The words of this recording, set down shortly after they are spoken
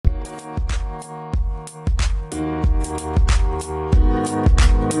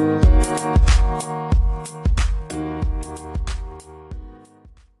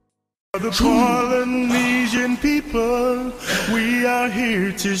Polynesian people, we are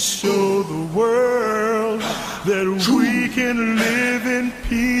here to show the world that we can live in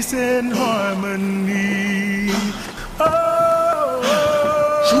peace and harmony.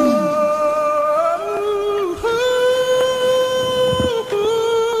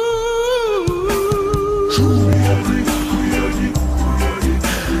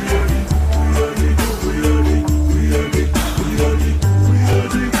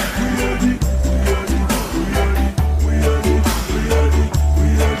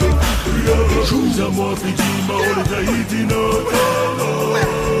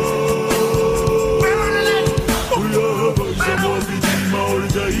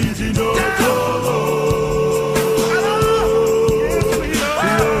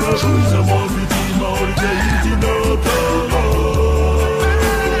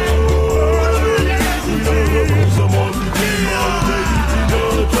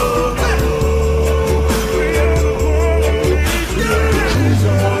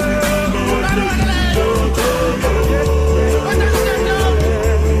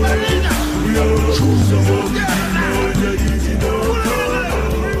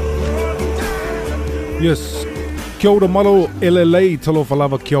 Yes, kia ora malo elelei talofa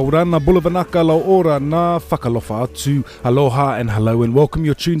lava kia ora na bulavanaka la ora na whakalofa atu. Aloha and hello and welcome.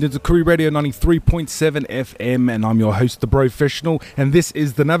 You're tuned into Koori Radio 93.7 FM and I'm your host, The Professional, and this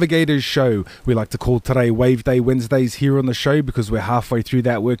is the Navigators Show. We like to call today Wave Day Wednesdays here on the show because we're halfway through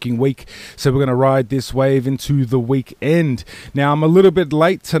that working week. So we're going to ride this wave into the weekend. Now, I'm a little bit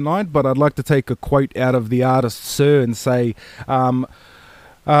late tonight, but I'd like to take a quote out of the artist Sir and say,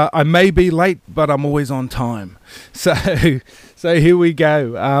 I may be late, but I'm always on time. So here we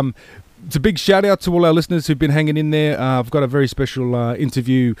go. It's a big shout out to all our listeners who've been hanging in there. I've got a very special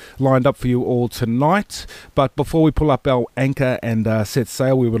interview lined up for you all tonight. But before we pull up our anchor and set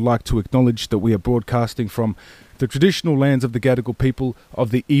sail, we would like to acknowledge that we are broadcasting from the traditional lands of the Gadigal people of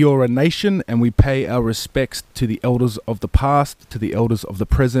the Eora Nation, and we pay our respects to the elders of the past, to the elders of the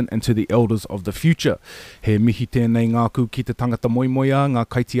present, and to the elders of the future. He mihi tēnei ngāku ki te tangata moimoia, ngā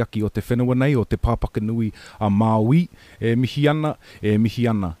kaitiaki o te whenua nei, o te pāpaka nui a Māui, e mihi ana, e mihi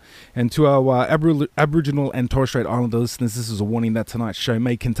ana. And to our Aboriginal and Torres Strait Islander listeners, this is a warning that tonight's show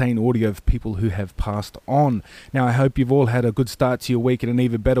may contain audio of people who have passed on. Now, I hope you've all had a good start to your week and an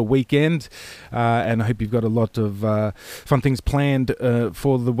even better weekend, and I hope you've got a lot of fun things planned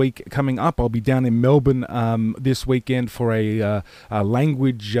for the week coming up. I'll be down in Melbourne this weekend for a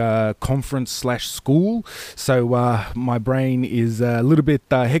language conference / school. So my brain is a little bit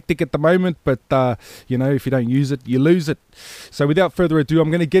hectic at the moment, but you know, if you don't use it, you lose it. So without further ado, I'm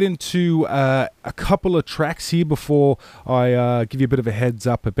going to get into a couple of tracks here before I give you a bit of a heads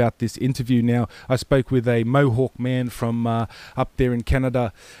up about this interview. Now, I spoke with a Mohawk man from up there in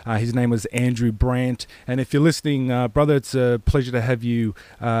Canada. His name was Andrew Brandt, and if you're listening, brother, it's a pleasure to have you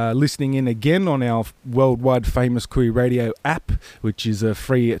listening in again on our worldwide famous Koori Radio app, which is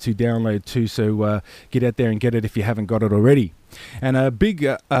free to download too, so get out there and get it if you haven't got it already. And a big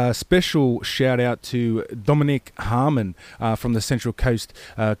special shout out to Dominic Harmon from the Central Coast.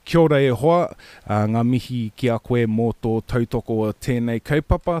 Kia ora e hoa, ngā mihi ki a koe mō tō tautoko o tēnei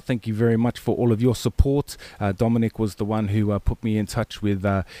kaupapa. Thank you very much for all of your support. Dominic was the one who put me in touch with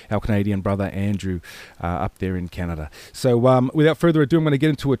our Canadian brother Andrew up there in Canada. So without further ado, I'm going to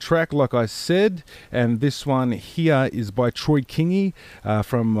get into a track like I said, and this one here is by Troy Kingi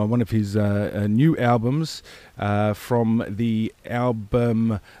from one of his new albums, from the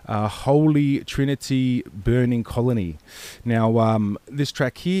album Holy Trinity Burning Colony. Now, this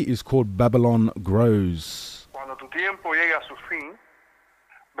track here is called Babylon Grows. Cuando tu tiempo llegue a su fin,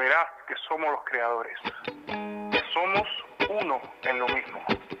 verás que somos los creadores, que somos uno en lo mismo.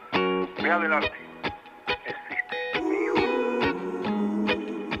 Ve adelante, existe mío.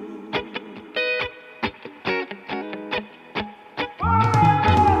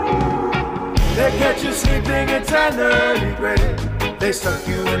 They catch you sleeping eternally great. They suck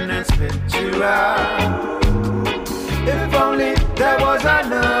you in and spit you out. If only there was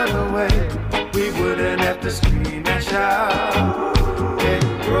another way, we wouldn't have to scream and shout. It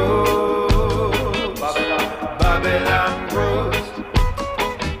grows, Babylon grows.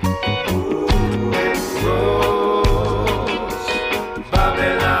 It grows,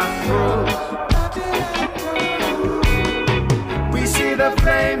 Babylon grows. We see the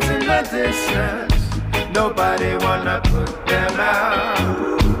flames in the distance, nobody wanna put them out.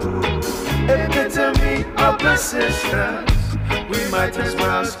 Epitome of persistence, we might as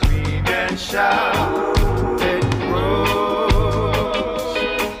well scream and shout. It grows,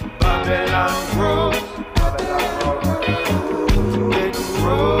 Babylon grows. It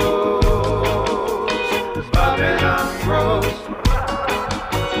grows,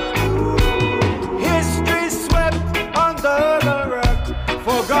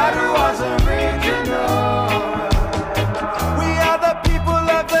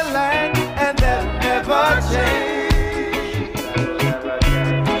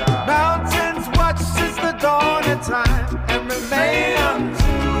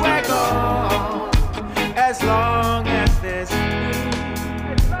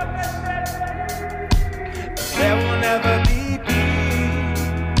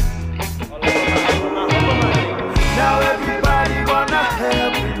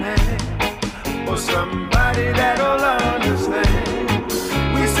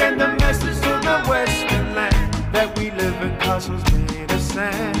 muscles made of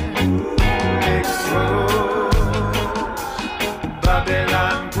sand. It grows,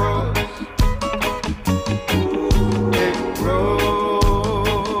 Babylon grows. It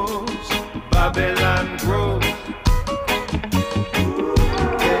grows, Babylon grows.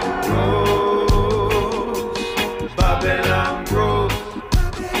 It grows, Babylon grows.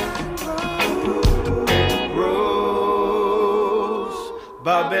 It grows,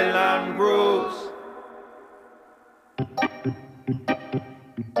 Babylon grows.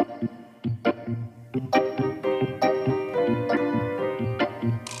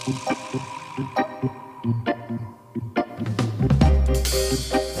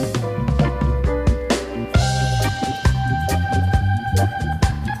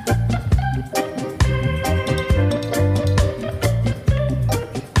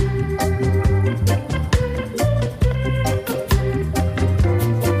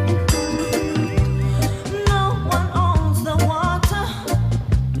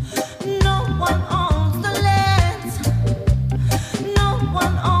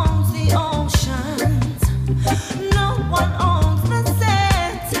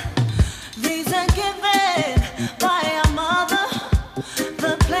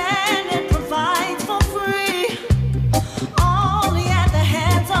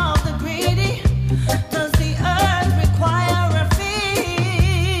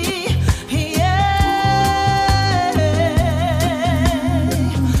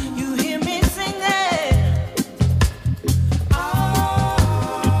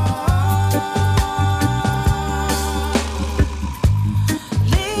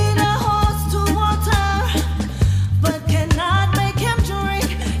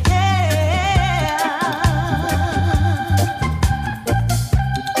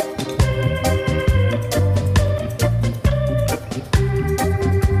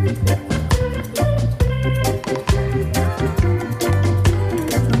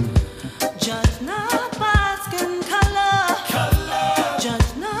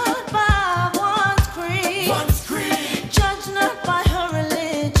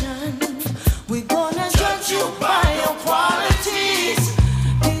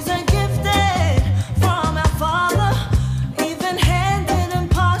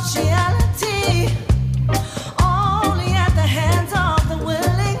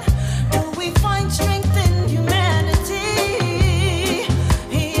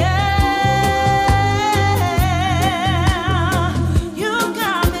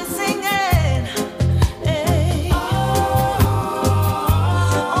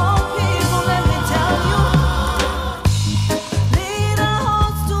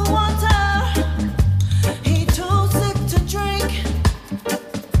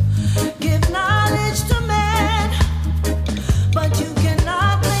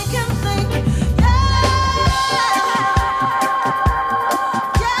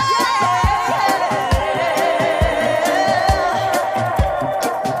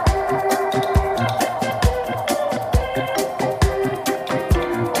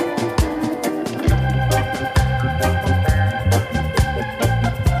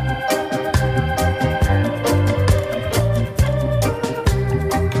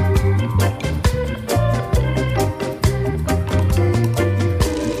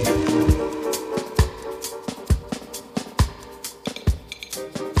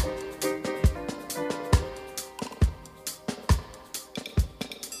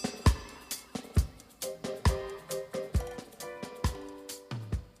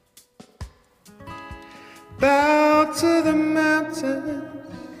 Bow to the mountains,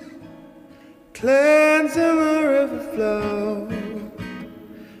 cleanse them a river flow.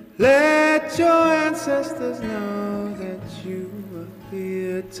 Let your ancestors know that you are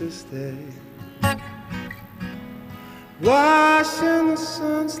here to stay. Wash in the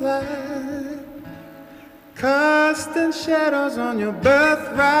sun's light, constant shadows on your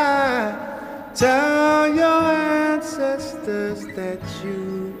birthright. Tell your ancestors that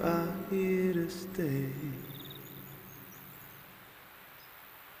you are here to stay.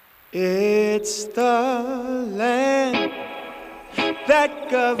 It's the land that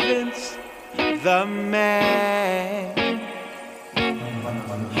governs the man.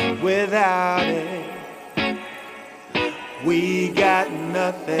 Without it, we got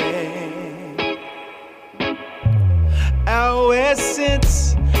nothing. Our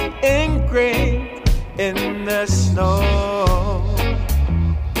essence ingrained in the snow.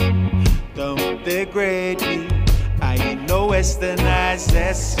 Don't degrade me, I ain't no westernized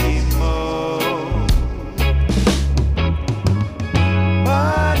Eskimo.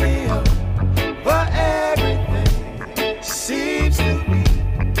 Money over everything seems to be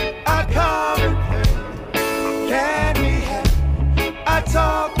a common thing. Can we have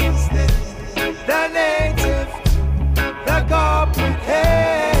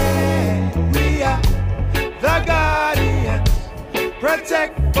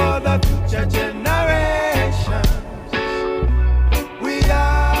future generations. We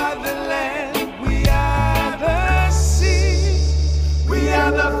are the land, we are the sea, we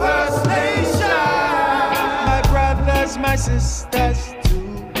are the First Nation. My brothers, my sisters, to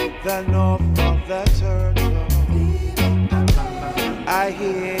the north of the turtle. I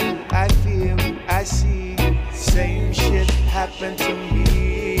hear, I feel, I see, same shit happened to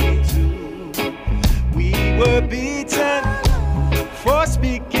me too. We were beaten for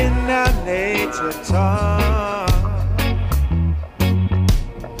speaking our native tongue.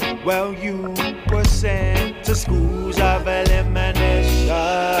 Well, you were sent to schools of elimination.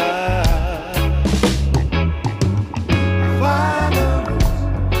 Find a root,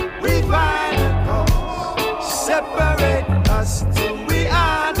 refine a cause, separate us till we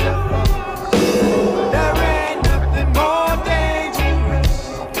are divorced. There ain't nothing more dangerous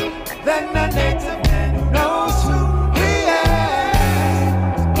than a native man who knows who he is.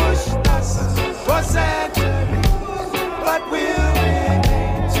 Pushed us for centuries, but we'll remain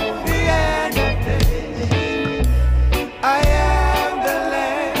to the end of days. I am the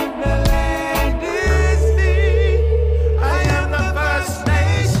land is me. I am the First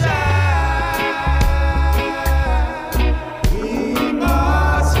Nation. We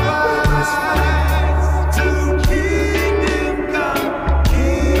must fight to kingdom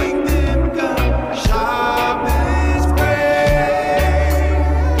come, sharp is brave.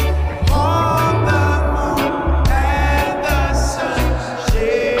 On the moon and the sun,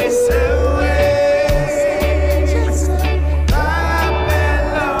 chase away.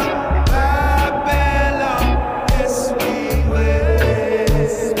 Babylon, Babylon, yes we will.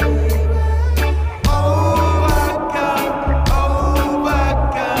 Overcome,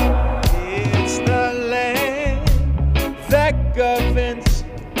 overcome. It's the land that governs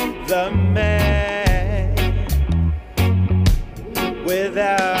the man.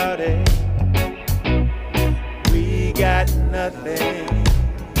 Without it, we got nothing.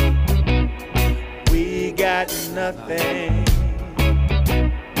 We got nothing.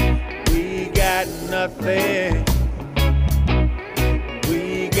 We got nothing.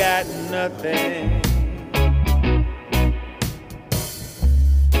 We got nothing.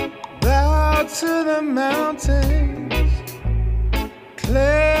 Bow to the mountains,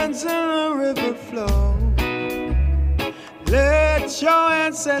 cleansing the river flow. Let your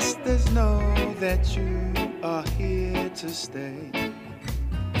ancestors know that you are here to stay.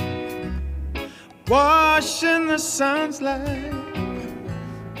 Wash in the sun's light,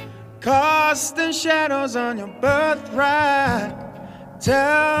 casting shadows on your birthright.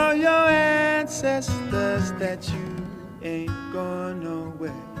 Tell your ancestors that you ain't going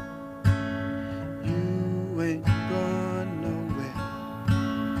nowhere. You ain't going nowhere.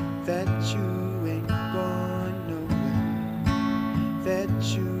 That you ain't going nowhere. That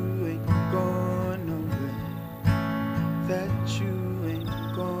you ain't going nowhere. That you ain't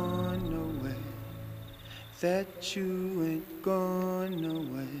going nowhere. That you ain't going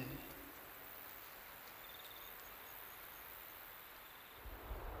nowhere.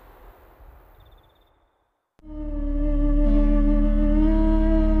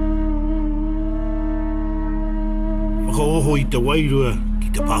 Whakaoho I te wairua ki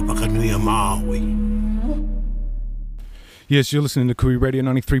te pāpaka nui a Māui. Yes, you're listening to Kui Radio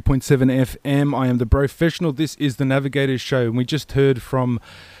 93.7 FM. I am the Professional. This is the Navigators Show. And we just heard from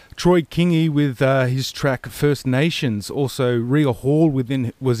Troy Kingi with his track First Nations. Also, Rhea Hall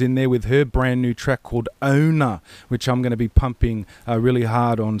was in there with her brand new track called Owner, which I'm going to be pumping really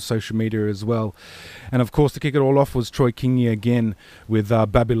hard on social media as well. And of course, to kick it all off was Troy Kingi again with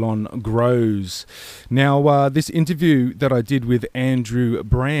Babylon Grows. Now, this interview that I did with Andrew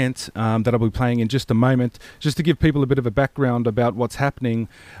Brandt that I'll be playing in just a moment, just to give people a bit of a background about what's happening,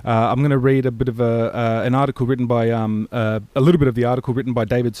 I'm going to read a bit of an article written by, a little bit of the article written by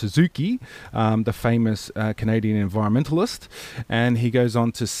David Suzuki, the famous Canadian environmentalist. And he goes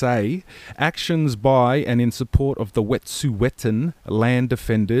on to say, actions by and in support of the Wet'suwet'en land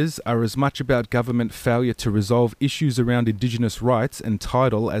defenders are as much about government failure to resolve issues around Indigenous rights and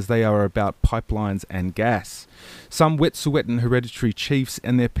title as they are about pipelines and gas. Some Wet'suwet'en hereditary chiefs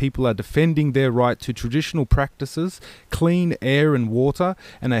and their people are defending their right to traditional practices, clean air and water,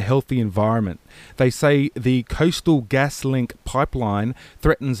 and a healthy environment. They say the Coastal GasLink pipeline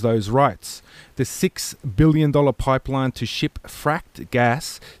threatens those rights. The $6 billion pipeline to ship fracked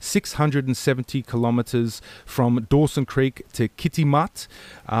gas 670 kilometres from Dawson Creek to Kitimat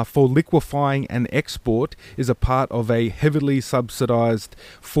for liquefying and export is a part of a heavily subsidised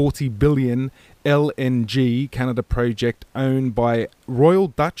 $40 billion LNG Canada project owned by Royal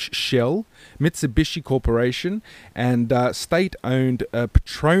Dutch Shell, Mitsubishi Corporation, and state-owned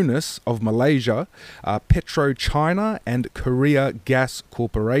Petronas of Malaysia, PetroChina, and Korea Gas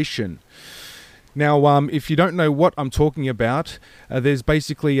Corporation. Now, if you don't know what I'm talking about, there's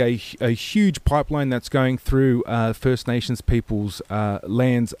basically a huge pipeline that's going through First Nations people's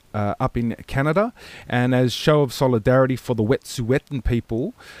lands up in Canada. And as show of solidarity for the Wet'suwet'en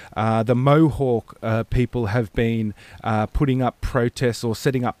people, the Mohawk people have been putting up protests or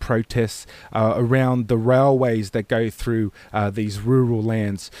setting up protests around the railways that go through these rural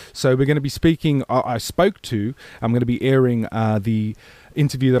lands. So we're going to be speaking, I'm going to be airing the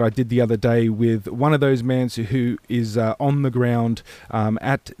interview that I did the other day with one of those men who is on the ground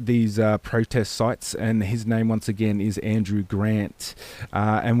at these protest sites, and his name once again is Andrew Grant.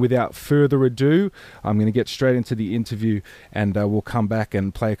 And without further ado, I'm going to get straight into the interview, and we'll come back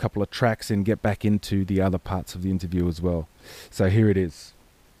and play a couple of tracks and get back into the other parts of the interview as well. So here it is.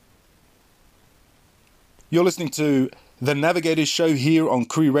 You're listening to The Navigators Show here on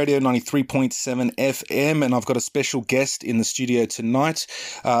Koori Radio 93.7 FM, and I've got a special guest in the studio tonight,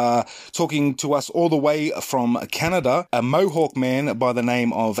 talking to us all the way from Canada, a Mohawk man by the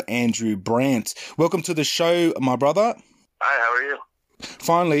name of Andrew Brandt. Welcome to the show, my brother. Hi, how are you?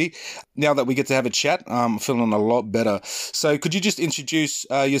 Finally, now that we get to have a chat, I'm feeling a lot better. So could you just introduce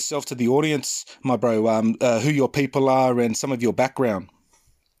yourself to the audience, my bro, who your people are and some of your background?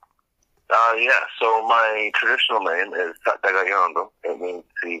 So my traditional name is Tatagayondo. It means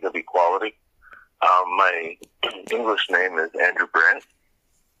seed of equality. My English name is Andrew Brandt,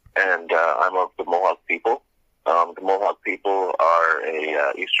 and I'm of the Mohawk people. The Mohawk people are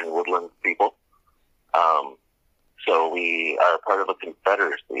a Eastern Woodlands people. So we are part of a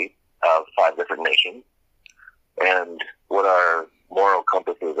confederacy of 5 different nations, and what our moral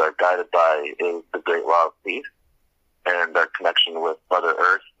compasses are guided by is the Great Law of Peace and our connection with Mother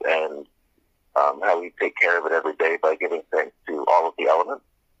Earth and how we take care of it every day by giving thanks to all of the elements.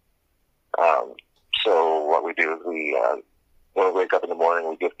 So what we do is when we wake up in the morning,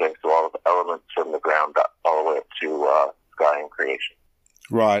 we give thanks to all of the elements from the ground up all the way up to sky and creation.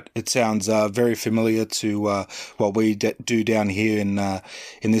 Right. It sounds very familiar to what we do down here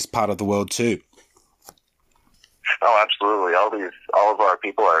in this part of the world too. Oh, absolutely. All of our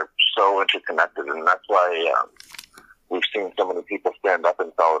people are so interconnected, and that's why we've seen so many people stand up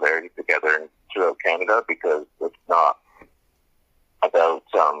in solidarity together throughout Canada, because it's not about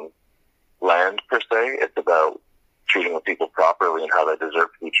land per se. It's about treating the people properly and how they deserve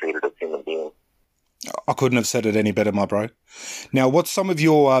to be treated as human beings. I couldn't have said it any better, my bro. Now, what's some of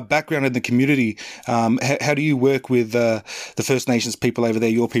your background in the community? How do you work with the First Nations people over there,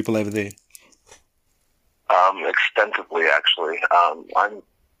 your people over there? Extensively, actually. I'm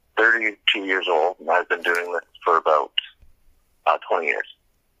 32 years old, and I've been doing this for about 20 years.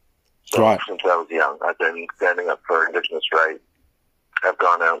 So right. Since I was young, I've been standing up for Indigenous rights. I've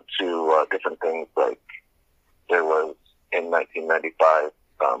gone out to different things, like there was in 1995,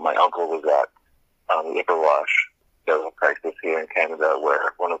 my uncle was at the Ipperwash. There was a crisis here in Canada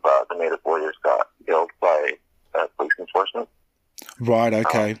where one of the Native warriors got killed by police enforcement. Right,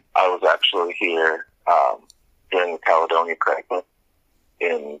 okay. I was actually here during the Caledonia crisis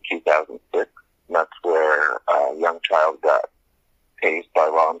in 2006, and that's where a young child got tased by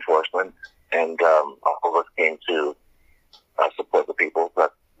law enforcement, and all of us came to support the people.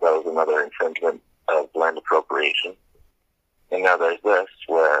 That was another infringement of land appropriation. And now there's this,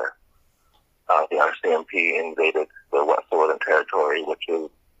 where the RCMP invaded the Wet'suwet'en territory, which is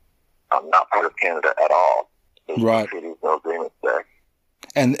not part of Canada at all. There's right. No treaties, no agreements there.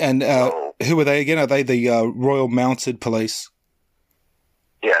 And who are they again? Are they the Royal Mounted Police?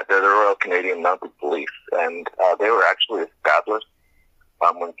 Yeah, they're the Royal Canadian Mounted Police, and they were actually established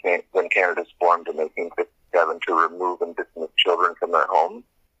when Canada's formed in 1857 to remove Indigenous children from their homes.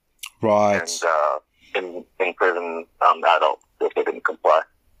 Right. And imprison adults if they didn't comply.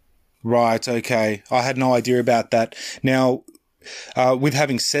 Right, okay. I had no idea about that. Now, with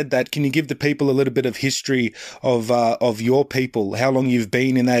having said that, can you give the people a little bit of history of your people, how long you've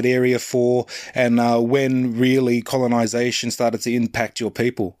been in that area for, and when really colonisation started to impact your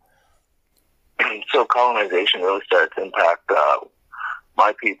people? So colonisation really started to impact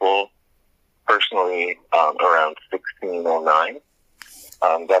my people personally around 1609.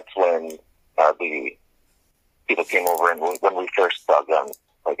 That's when the people came over, and when we first saw guns,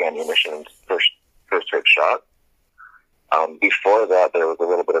 like ammunition, first hit shot. Before that, there was a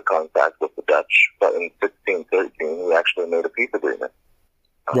little bit of contact with the Dutch, but in 1613, we actually made a peace agreement.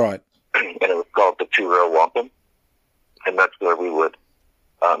 Right. And it was called the Two-Row Wampum, and that's where we would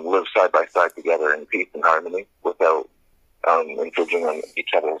live side by side together in peace and harmony without infringing on each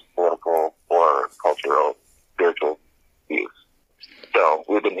other's political or cultural, spiritual views. So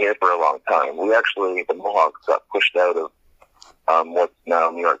we've been here for a long time. The Mohawks got pushed out of what's now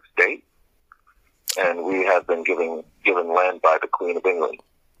New York State, and we have been given land by the Queen of England.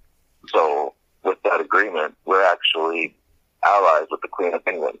 So with that agreement, we're actually allies with the Queen of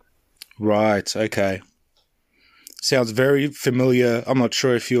England. Right. Okay. Sounds very familiar. I'm not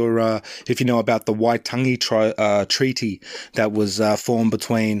sure if you know about the Waitangi Treaty that was formed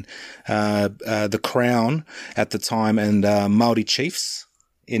between the Crown at the time and Māori chiefs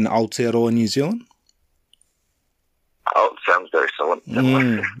in Aotearoa, New Zealand. Oh, it sounds very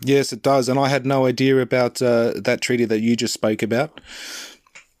similar. Yes, it does. And I had no idea about that treaty that you just spoke about.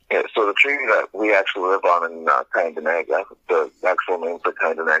 Yeah, so the treaty that we actually live on in Kaindonaga, the actual name for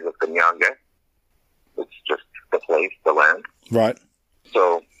Kaindonaga is Nyange. It's just the place, the land. Right.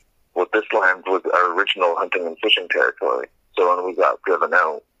 So what this land was our original hunting and fishing territory. So when we got driven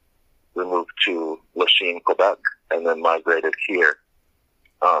out, we moved to Lachine, Quebec, and then migrated here,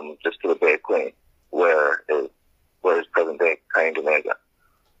 just to the Bay of Queen, where is present-day Kaindonaga.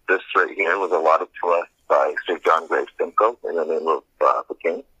 This right here was allotted to us by Sir John Gray Simcoe in the name of the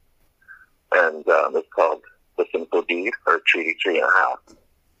king. And it's called the Simcoe Deed, or Treaty 3.5.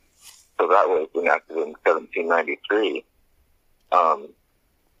 So that was enacted in 1793. And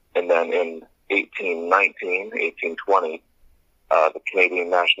then in 1820, the Canadian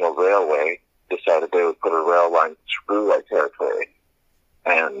National Railway decided they would put a rail line through our territory.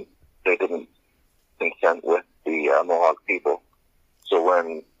 And they didn't consent with the Mohawk people. So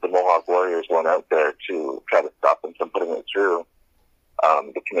when the Mohawk warriors went out there to try to stop them from putting it through,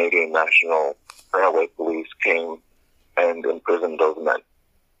 the Canadian National Railway Police came and imprisoned those men.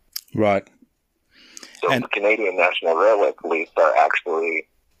 Right. So the Canadian National Railway Police are actually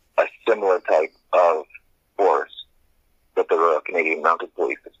a similar type of force that the Royal Canadian Mounted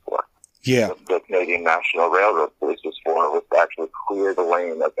Police is for. Yeah. What the Canadian National Railroad Police was for was to actually clear the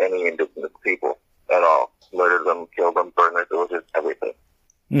lane of any Indigenous people at all. Murder them, kill them, burn their villages, everything.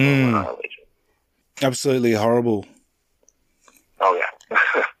 Absolutely horrible. Oh, yeah.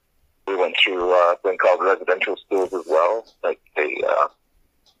 We went through a thing called residential schools as well. Like, they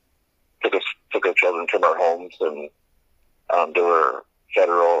took our children from our homes, and there were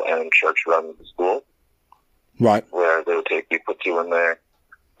federal and church-run schools. Right. Where they would put you in there.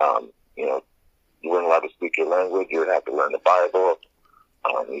 You weren't allowed to speak your language. You would have to learn the Bible.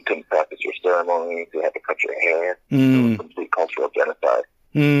 You couldn't practice your ceremonies. You had to cut your hair. It was complete cultural genocide.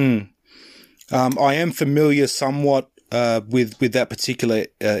 I am familiar somewhat with that particular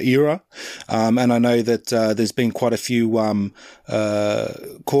era, and I know that there's been quite a few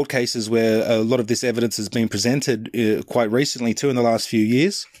court cases where a lot of this evidence has been presented quite recently too, in the last few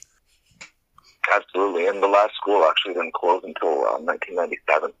years. Absolutely, and the last school actually didn't close until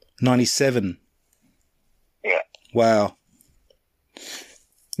 1997. 97. Yeah. Wow.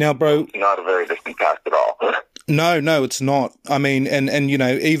 Now, bro, not a very distant past at all. No, it's not. I mean, and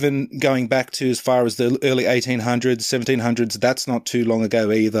even going back to as far as the early 1800s, 1700s, that's not too long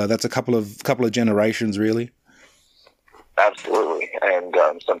ago either. That's a couple of generations, really. Absolutely, and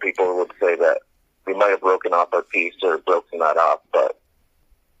some people would say that we might have broken off our peace or broken that off, but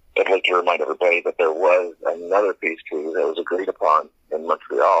I'd like to remind everybody that there was another peace treaty that was agreed upon in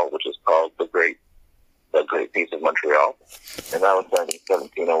Montreal, which is called the Great Peace of Montreal, and that was signed in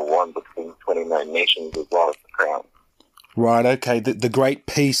 1701 between 29 nations as well as the Crown. Right, okay, the Great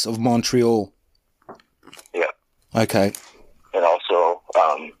Peace of Montreal. Yeah. Okay. And also,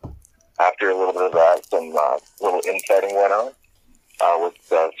 after a little bit of that, some little infighting went on, with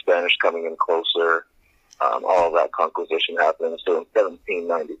the Spanish coming in closer, all of that conquisition happened. So in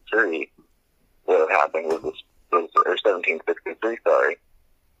 1793, what happened was 1763, sorry,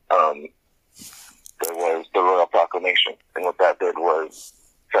 there was the Royal Proclamation, and what that did was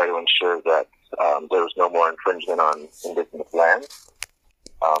try to ensure that there was no more infringement on Indigenous land.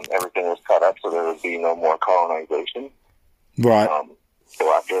 Everything was cut up so there would be no more colonization. Right.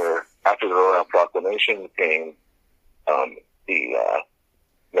 So after the Royal Proclamation came the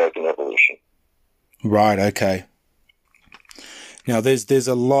American Revolution. Right. Okay. Now there's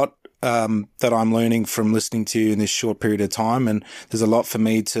a lot that I'm learning from listening to you in this short period of time, and there's a lot for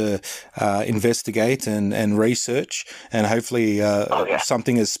me to investigate and research, and hopefully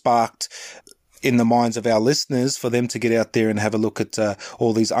something has sparked in the minds of our listeners for them to get out there and have a look at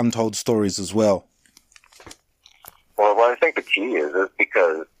all these untold stories as well. Well, what I think the key is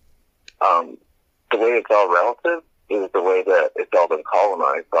because the way it's all relative is the way that it's all been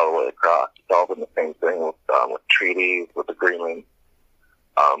colonized all the way across. It's all been the same thing with treaties, with agreements.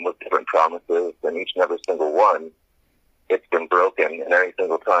 with different promises, and each and every single one, it's been broken. And every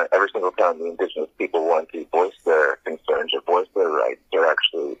single time the Indigenous people want to voice their concerns or voice their rights, they're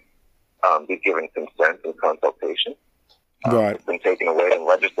actually be given consent and consultation. Right. It's been taken away and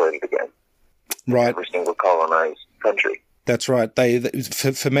legislated again. Right. In every single colonized country. That's right.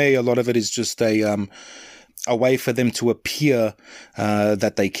 For me, a lot of it is just a way for them to appear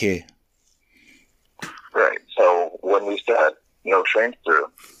that they care. Right. So when we said no trains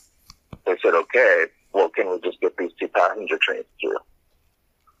through, they said, okay, well, can we just get these 2 passenger trains through?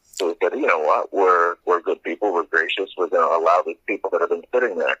 So we said, you know what, we're good people, we're gracious, we're going to allow these people that have been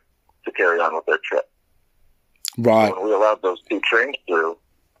sitting there to carry on with their trip. Right. So when we allowed those 2 trains through,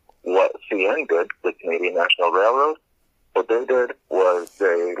 what CN did, the Canadian National Railroad, what they did was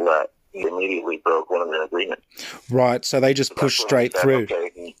they immediately broke one of their agreements. Right, so they just pushed straight through.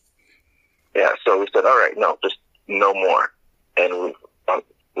 Okay. Yeah, so we said, all right, no, just no more. And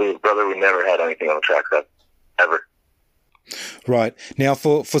we never had anything on the track ever. Right. Now,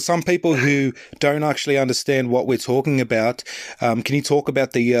 for some people who don't actually understand what we're talking about, can you talk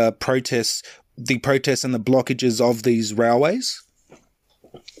about the protests and the blockages of these railways?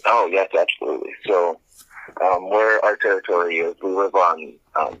 Oh, yes, absolutely. So where our territory is, we live on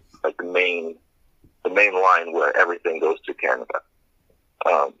like the main line where everything goes to Canada.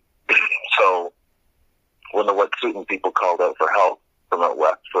 So when the Wet'suwet'en people called out for help from out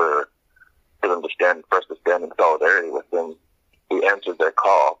west for them to stand in solidarity with them, we answered their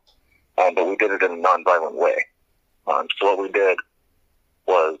call, but we did it in a nonviolent way. So what we did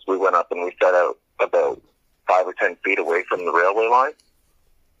was we went up and we set out about 5 or 10 feet away from the railway line,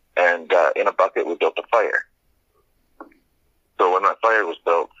 and in a bucket we built a fire. So when that fire was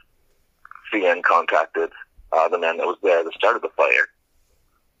built, CN contacted the man that was there that started the fire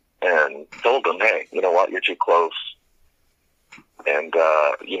and told them, hey, you know what, you're too close and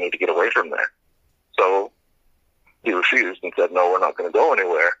you need to get away from there. So he refused and said, no, we're not going to go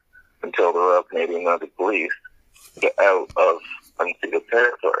anywhere until the Royal Canadian Mounted Police get out of unceded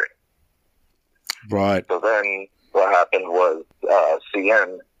territory. Right. So then what happened was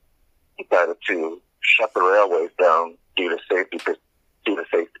CN decided to shut the railways down due to safety.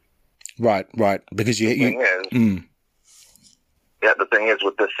 Right. Because the thing is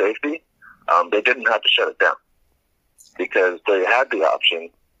with this safety, they didn't have to shut it down because they had the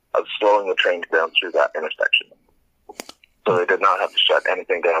option of slowing the trains down through that intersection. So they did not have to shut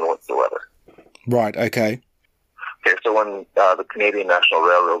anything down whatsoever. Right, okay. Okay, so when the Canadian National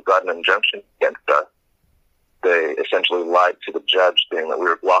Railroad got an injunction against us, they essentially lied to the judge saying that we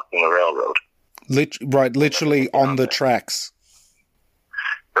were blocking the railroad. Literally on the tracks.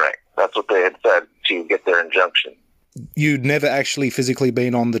 Right. That's what they had said to get their injunction. You'd never actually physically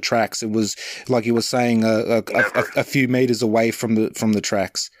been on the tracks. It was like you were saying a few meters away from the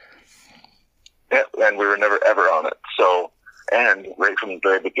tracks. Yeah, and we were never ever on it. So, and right from the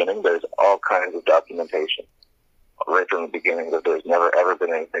very beginning, there's all kinds of documentation. Right from the beginning that there's never ever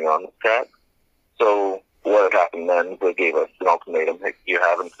been anything on the track. So what had happened then, they gave us an ultimatum. You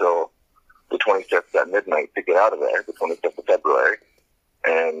have until the 25th at midnight to get out of there, the 25th of February.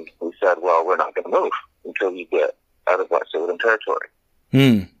 And we said, well, we're not going to move until you get out of Wet'suwet'en territory.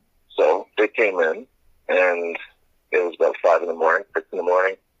 So they came in, and it was about 5 in the morning, 6 in the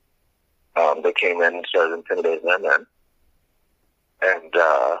morning. They came in and started intimidating our men. And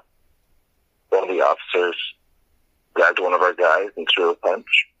one of the officers grabbed one of our guys and threw a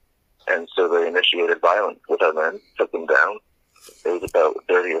punch. And so they initiated violence with our men, took them down. There was about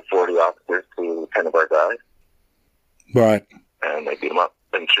 30 or 40 officers to 10 of our guys. Right. And they beat them up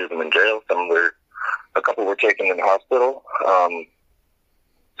and threw them in jail. A couple were taken in the hospital.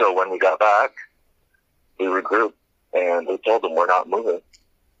 So when we got back, we regrouped and we told them we're not moving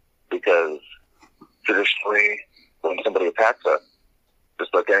because traditionally when somebody attacks us,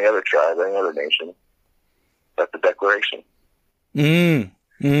 just like any other tribe, any other nation, that's a declaration.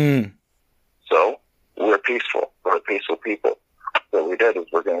 So we're peaceful. We're a peaceful people. So what we did is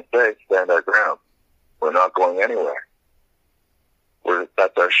we're going to say, stand our ground. We're not going anywhere.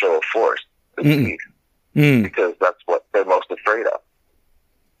 That's our show of force. Because that's what they're most afraid of.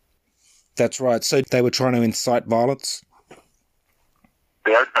 That's right. So they were trying to incite violence?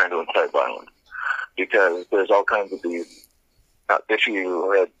 They are trying to incite violence because there's all kinds of these. If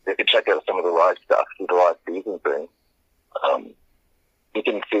you check out some of the live stuff, the live season thing, you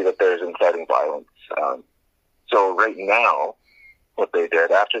can see that there's inciting violence. So right now, what they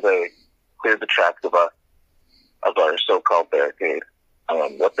did after they cleared the tracks of our so-called barricade,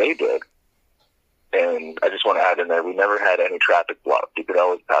 what they did. And I just want to add in there, we never had any traffic blocked. You could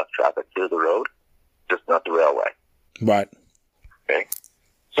always pass traffic through the road, just not the railway. Right. Okay?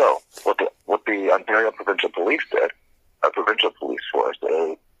 Ontario Provincial Police did, our provincial police force,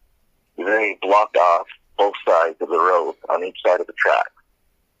 they blocked off both sides of the road on each side of the track,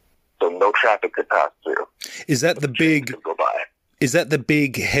 so no traffic could pass through. Is that the big? Could go by. Is that the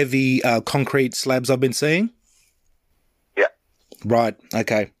big, heavy concrete slabs I've been seeing? Yeah. Right.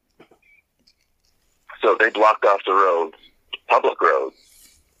 Okay. So they blocked off the roads, public roads,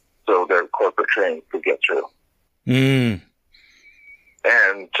 so their corporate trains could get through. Mm.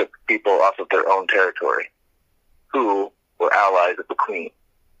 And took people off of their own territory who were allies of the Queen.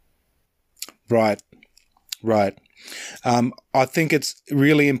 Right. I think it's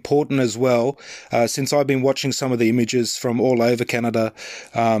really important as well, since I've been watching some of the images from all over Canada,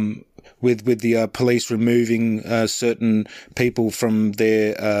 with the police removing certain people from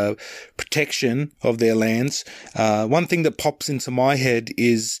their protection of their lands. One thing that pops into my head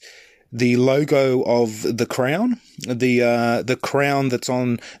is the logo of the Crown, the crown that's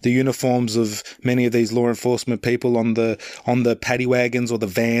on the uniforms of many of these law enforcement people on the paddy wagons or the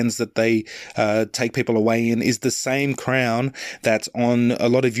vans that they take people away in, is the same crown that's on a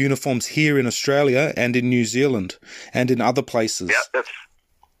lot of uniforms here in Australia and in New Zealand and in other places. Yeah,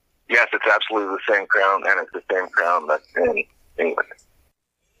 yes, it's absolutely the same crown, and it's the same crown that's in England.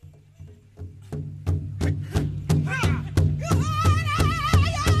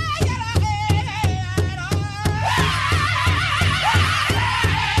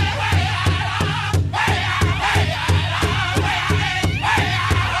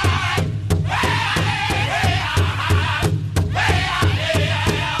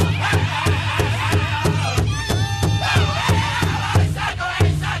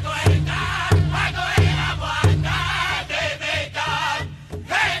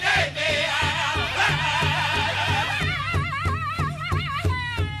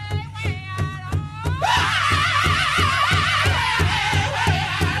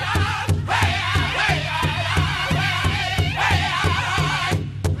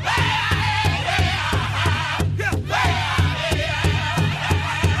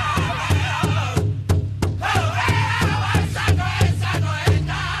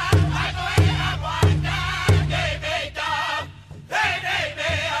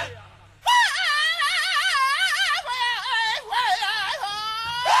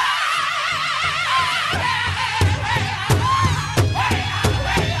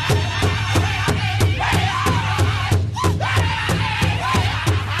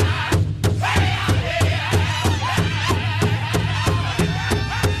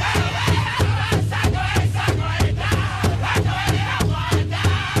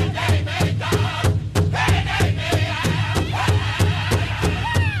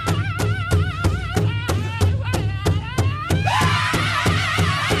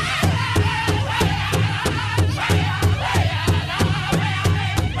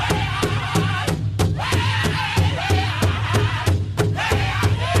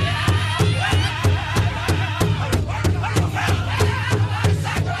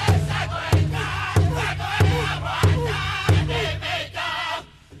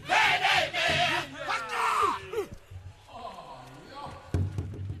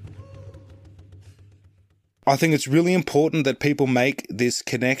 I think it's really important that people make this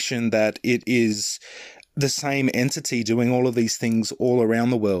connection that it is the same entity doing all of these things all around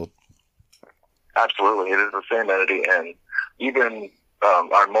the world. Absolutely. It is the same entity, and even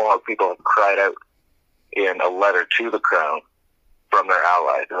our Mohawk people have cried out in a letter to the Crown from their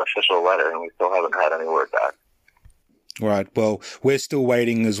allies, an official letter, and we still haven't had any word back. Right. Well, we're still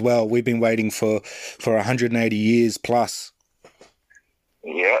waiting as well. We've been waiting for 180 years plus.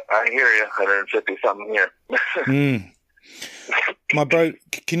 Yeah, I hear you. 150 something here. My bro,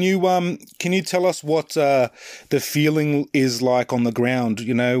 can you tell us what the feeling is like on the ground?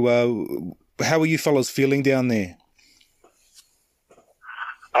 You know, how are you fellas feeling down there?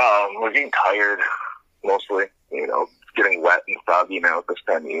 We're getting tired, mostly. You know, it's getting wet and foggy now at this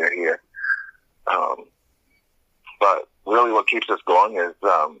time of year here. But really, what keeps us going is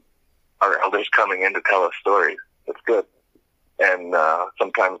our elders coming in to tell us stories. It's good. And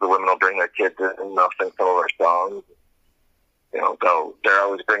sometimes the women will bring their kids in and they'll sing some of our songs. You know, they're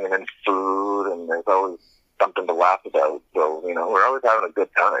always bringing in food, and there's always something to laugh about. So, you know, we're always having a good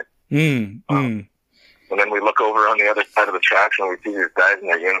time. And then we look over on the other side of the tracks and we see these guys in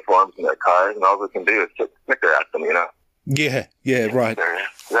their uniforms and their cars, and all we can do is sit snicker at them, you know? Yeah, right.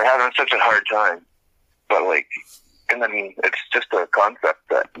 They're having such a hard time. But, like, and then it's just a concept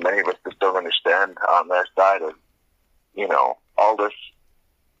that many of us just don't understand on their side of, you know, all this.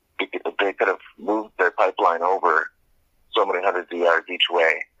 They could have moved their pipeline over so many hundreds of yards each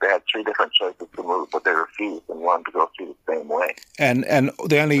way. They had 3 different choices to move, but they refused and wanted to go through the same way. And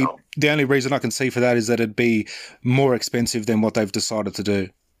the the only reason I can see for that is that it'd be more expensive than what they've decided to do.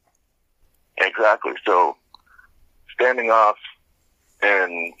 Exactly. So standing off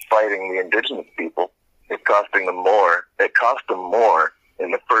and fighting the indigenous people, it's costing them more. It cost them more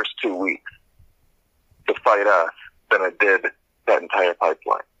in the first 2 weeks to fight us than it did that entire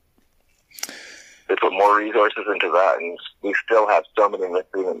pipeline. They put more resources into that, and we still have so many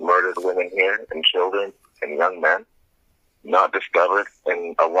missing and murdered women here, and children, and young men, not discovered,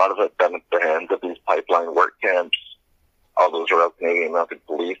 and a lot of it done at the hands of these pipeline work camps, all those Royal Canadian Mounted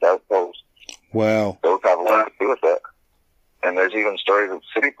Police outposts. Wow. Those have a lot to do with it. And there's even stories of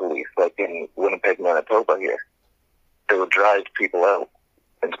city police, like in Winnipeg, Manitoba here. They would drive people out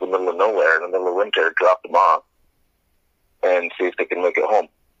into the middle of nowhere in the middle of winter, drop them off, and see if they can make it home.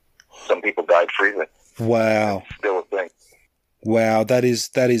 Some people died freezing. Wow. It's still a thing. Wow, that is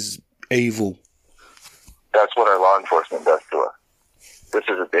evil. That's what our law enforcement does to us. This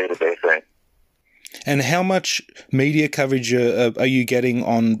is a day-to-day thing. And how much media coverage are you getting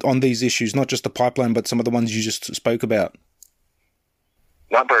on these issues, not just the pipeline, but some of the ones you just spoke about?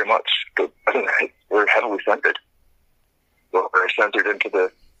 Not very much. We're heavily centered. We're centered into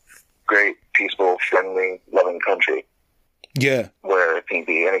the great, peaceful, friendly, loving country. Yeah. Where it can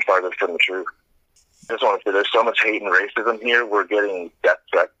be any farther from the truth. I just want to say there's so much hate and racism here. We're getting death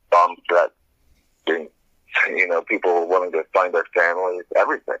threats, bomb threats, getting, people wanting to find their families,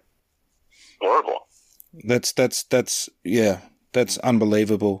 everything. Horrible. That's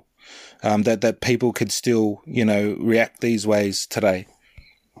unbelievable. That people could still, react these ways today.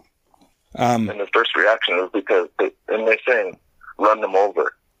 And the first reaction was because they're saying, run them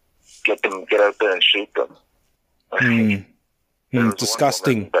over, get out there and shoot them.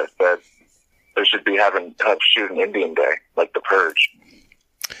 Disgusting. That said they should be have shooting Indian Day, like the Purge.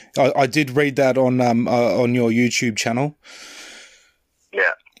 I did read that on your YouTube channel.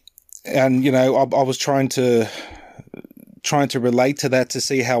 Yeah. And I was trying to relate to that to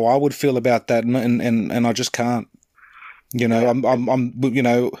see how I would feel about that, and I just can't. I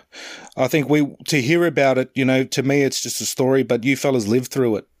think to hear about it, to me it's just a story, but you fellas lived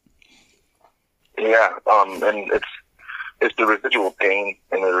through it. Yeah, and it's the residual pain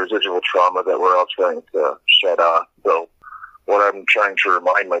and the residual trauma that we're all trying to shed off. So what I'm trying to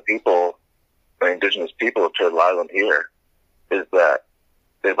remind my people, my indigenous people of Turtle Island here, is that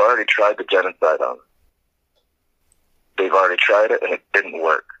they've already tried the genocide on us. They've already tried it and it didn't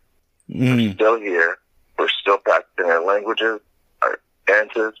work. We're still here. We're still practicing our languages, our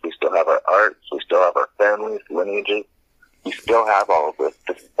dances. We still have our arts. We still have our families, lineages. We still have all of this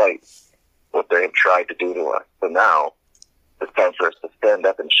despite what they have tried to do to us. So now it's time for us to stand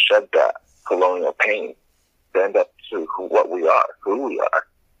up and shed that colonial pain. Stand up to who we are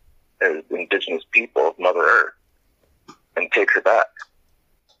as indigenous people of Mother Earth, and take her back.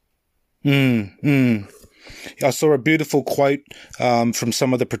 I saw a beautiful quote from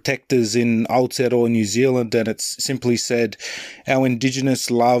some of the protectors in Aotearoa, New Zealand, and it simply said, "Our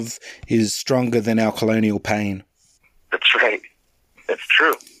indigenous love is stronger than our colonial pain." That's right. It's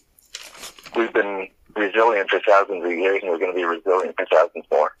true. We've been resilient for thousands of years, and we're going to be resilient for thousands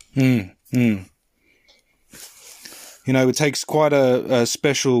more. It takes quite a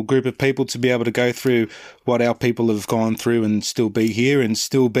special group of people to be able to go through what our people have gone through and still be here and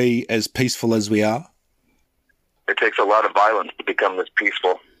still be as peaceful as we are. It takes a lot of violence to become this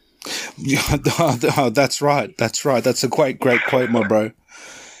peaceful. Oh, that's right. That's right. That's a great quote, my bro.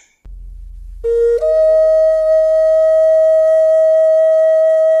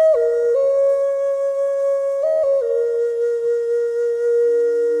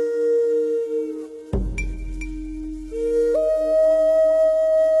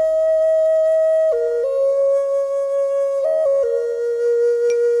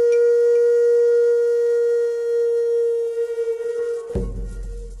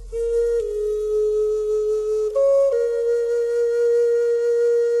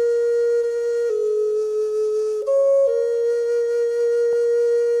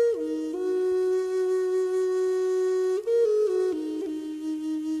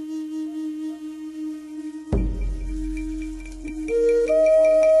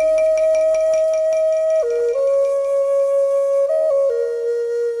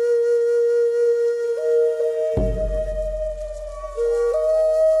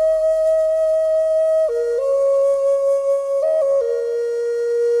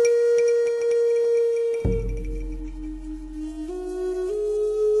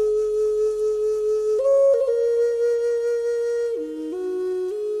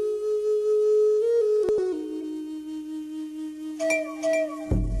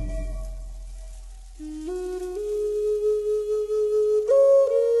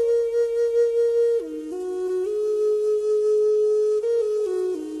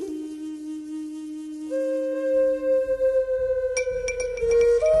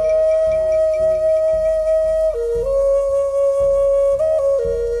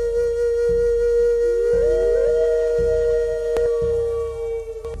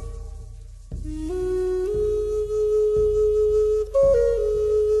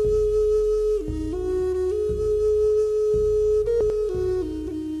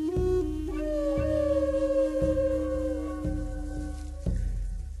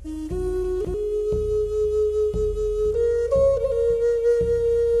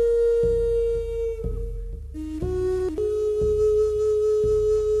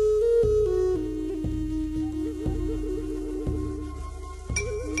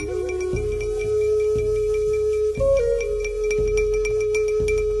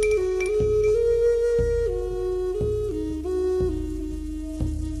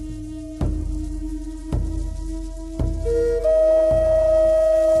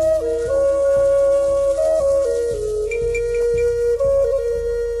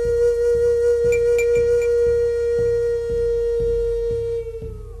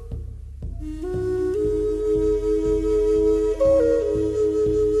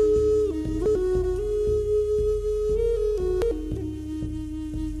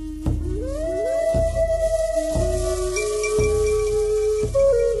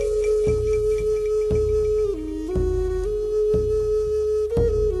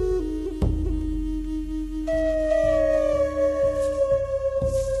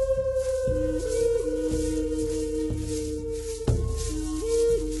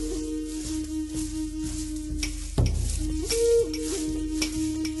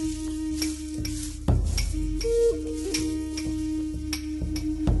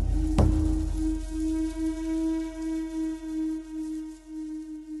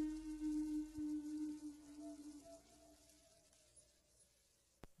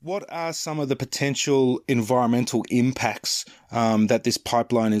 What are some of the potential environmental impacts that this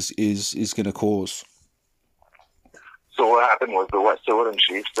pipeline is going to cause? So what happened was the Wet'suwet'en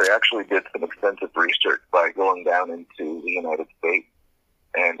chiefs, they actually did some extensive research by going down into the United States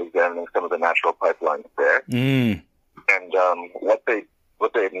and examining some of the natural pipelines there. Mm. And what they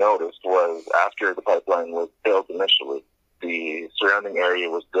had noticed was after the pipeline was built initially, the surrounding area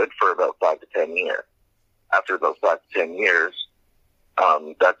was good for about 5 to 10 years. After about 5 to 10 years,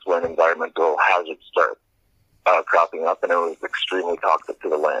 that's when environmental hazards start cropping up, and it was extremely toxic to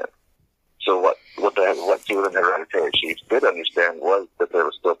the land. So what the Wet'suwet'en hereditary chiefs did understand was that there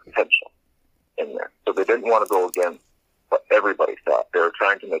was still potential in there. So they didn't want to go against what everybody thought. They were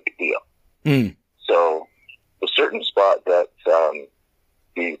trying to make a deal. Mm. So the certain spot that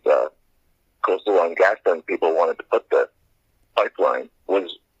these coastal oil and gas fund people wanted to put the pipeline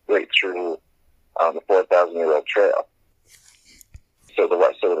was right through the 4,000-year-old trail. So the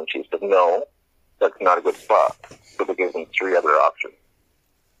Wet'suwet'en chiefs said, no, that's not a good spot. So they gave them 3 other options.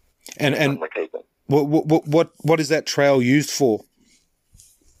 And what is that trail used for?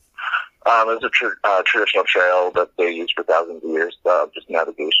 It's a traditional trail that they used for thousands of years, just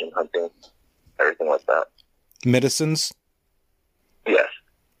navigation, hunting, everything like that. Medicines? Yes.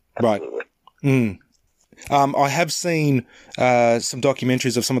 Right. Absolutely. Mm. I have seen some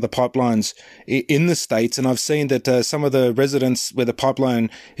documentaries of some of the pipelines in the States, and I've seen that some of the residents where the pipeline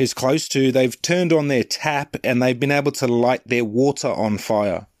is close to, they've turned on their tap and they've been able to light their water on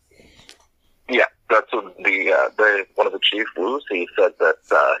fire. Yeah, that's what one of the chief Woos, he said that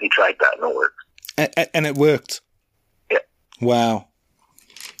he tried that and it worked. And it worked? Yeah. Wow.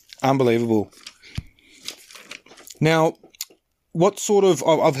 Unbelievable. Now, what sort of...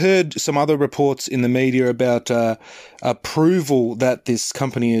 I've heard some other reports in the media about approval that this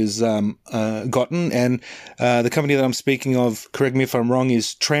company has gotten, and the company that I'm speaking of, correct me if I'm wrong,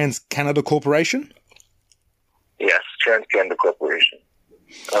 is TransCanada Corporation? Yes, TransCanada Corporation.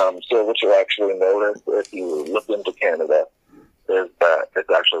 So what you'll actually notice if you look into Canada is that it's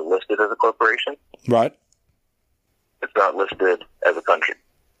actually listed as a corporation. Right. It's not listed as a country.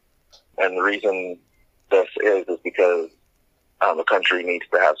 And the reason this is because the country needs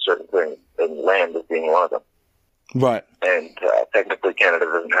to have certain things, and land is being one of them. Right. And technically Canada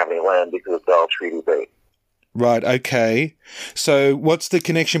doesn't have any land because it's all treaty-based. Right, okay. So what's the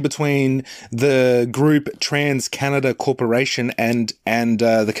connection between the group TransCanada Corporation and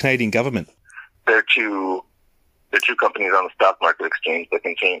the Canadian government? They're two companies on the stock market exchange that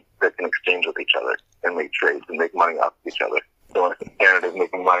can exchange with each other and make trades and make money off of each other. So when Canada's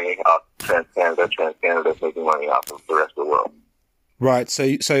making money off TransCanada, TransCanada's making money off of the rest of the world. Right.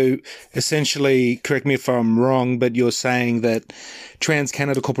 So essentially, correct me if I'm wrong, but you're saying that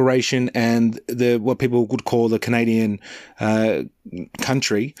TransCanada Corporation and what people would call the Canadian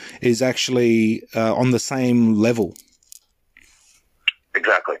country is actually on the same level.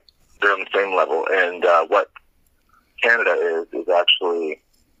 Exactly. They're on the same level. And what Canada is actually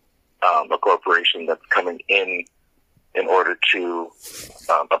a corporation that's coming in order to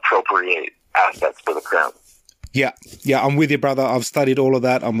appropriate assets for the Crown. Yeah, I'm with you, brother. I've studied all of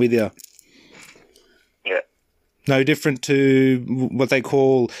that. I'm with you. Yeah. No different to what they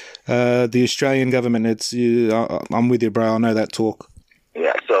call the Australian government. It's I'm with you, bro. I know that talk.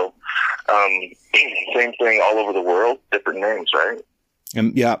 Yeah, so same thing all over the world, different names, right?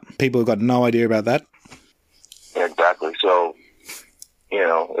 Yeah, people have got no idea about that. Yeah, exactly. So,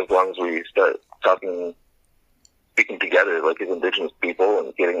 as long as we start speaking together like as Indigenous people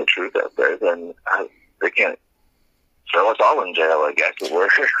and getting the truth out there, then they can't throw us all in jail, I guess, is where.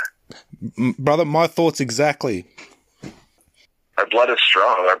 Brother, my thoughts exactly. Our blood is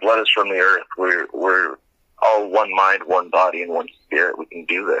strong. Our blood is from the earth. We're all one mind, one body, and one spirit. We can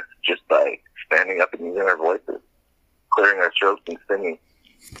do this just by standing up and using our voices, clearing our throats and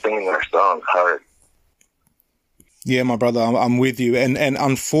singing our songs hard. Yeah, my brother, I'm with you. And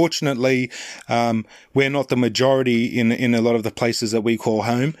unfortunately, we're not the majority in a lot of the places that we call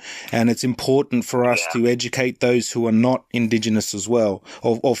home. And it's important for us to educate those who are not Indigenous as well,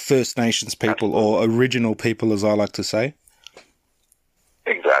 or First Nations people, or original people, as I like to say.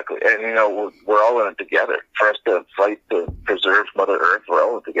 Exactly. And, we're all in it together. For us to fight to preserve Mother Earth, we're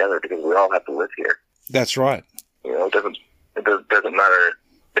all in it together because we all have to live here. That's right. It doesn't matter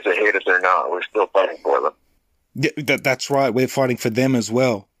if they hate us or not. We're still fighting for them. Yeah, that's right. We're fighting for them as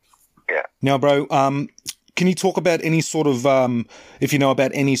well. Yeah. Now, bro, can you talk about any sort of, if you know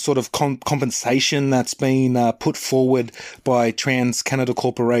about any sort of compensation that's been put forward by TransCanada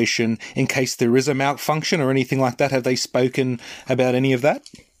Corporation in case there is a malfunction or anything like that? Have they spoken about any of that?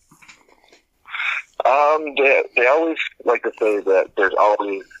 They always like to say that there's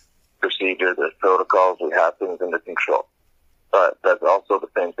always procedure, there's protocols, we have things under control. But that's also the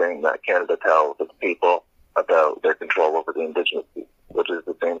same thing that Canada tells its people about their control over the Indigenous people, which is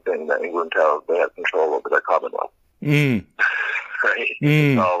the same thing that England tells they have control over their Commonwealth. Mm. Right?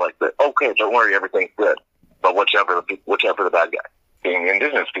 It's all like, okay, don't worry, everything's good. But whichever the bad guy, being the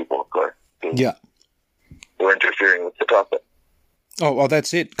Indigenous people, of course. Yeah. We're interfering with the profit. Oh, well,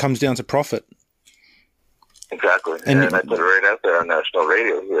 that's it. Comes down to profit. Exactly. And I put it right out there on national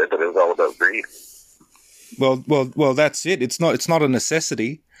radio here that it's all about greed. Well, that's it. It's not a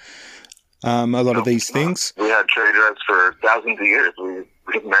necessity. A lot of these things. We had trade routes for thousands of years.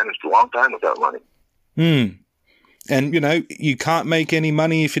 We've managed a long time without money. Mm. And, you can't make any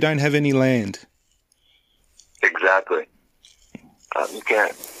money if you don't have any land. Exactly. You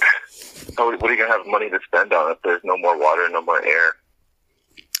can't. What are you going to have money to spend on if there's no more water, no more air?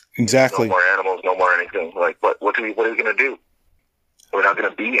 Exactly. No more animals, no more anything. Like, what are we going to do? We're not going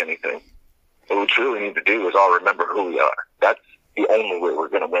to be anything. What we truly need to do is all remember who we are. That's the only way we're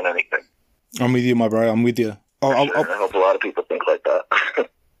going to win anything. I'm with you, my bro. I'm with you. I hope a lot of people think like that.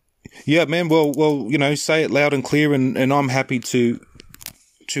 Yeah, man. Well, say it loud and clear, and I'm happy to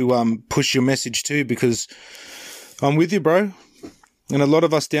push your message too, because I'm with you, bro. And a lot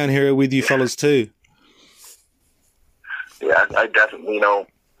of us down here are with you fellas too. Yeah, I definitely,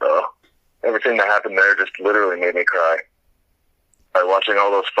 everything that happened there just literally made me cry. By watching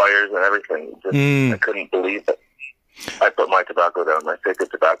all those fires and everything, I couldn't believe it. I put my tobacco down, my sacred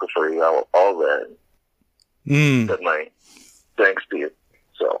tobacco for you all there, and said my thanks to you.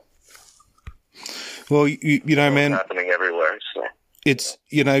 So, well, man, it's happening everywhere. So it's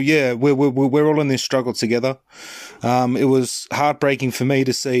we're all in this struggle together. It was heartbreaking for me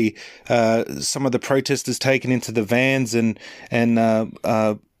to see some of the protesters taken into the vans and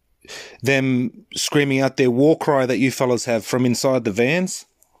them screaming out their war cry that you fellas have from inside the vans.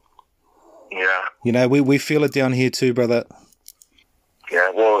 Yeah. We feel it down here too, brother.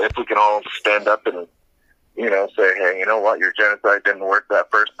 Yeah, well, if we can all stand up and, say, hey, you know what, your genocide didn't work that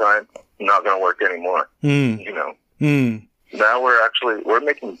first time, not going to work anymore. Now we're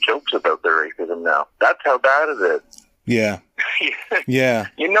making jokes about their racism now. That's how bad it is. Yeah. Yeah.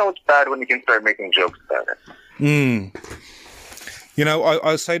 It's bad when you can start making jokes about it.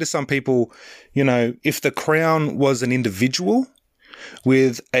 I say to some people, if the Crown was an individual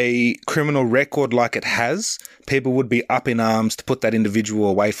with a criminal record like it has, people would be up in arms to put that individual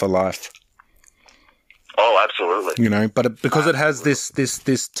away for life. Oh, absolutely. But because it has this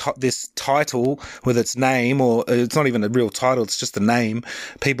title with its name, or it's not even a real title, it's just a name,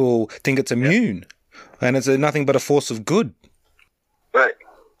 people think it's immune, and it's nothing but a force of good. Right.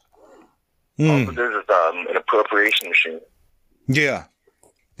 Also, there's an appropriation machine. Yeah,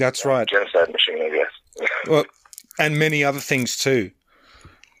 that's right. Genocide machine, I guess. Well, and many other things too.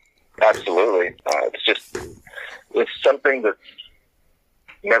 Absolutely. It's something that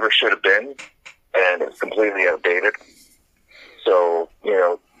never should have been, and it's completely outdated. So,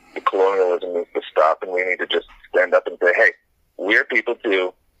 the colonialism needs to stop, and we need to just stand up and say, hey, we're people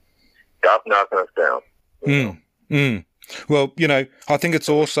too. Stop knocking us down. Well, I think it's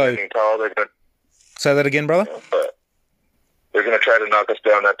also... Say that again, brother? They're going to try to knock us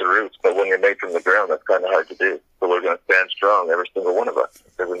down at the roots, but when you're made from the ground, that's kind of hard to do. So we're going to stand strong, every single one of us,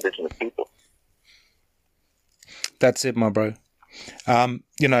 as Indigenous people. That's it, my bro. I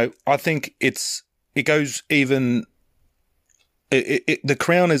think it goes even... the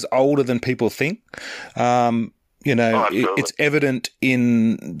Crown is older than people think. It's evident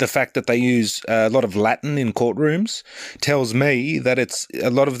in the fact that they use a lot of Latin in courtrooms. Tells me that it's a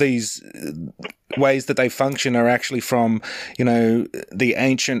lot of these ways that they function are actually from, the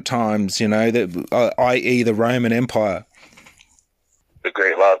ancient times, i.e. the Roman Empire. The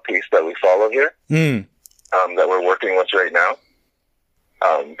great law of peace that we follow here, that we're working with right now,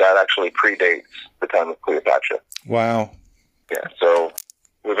 that actually predates the time of Cleopatra. Wow. Yeah, so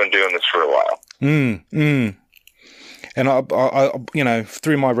we've been doing this for a while. And I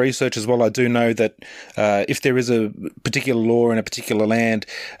through my research as well, I do know that if there is a particular law in a particular land,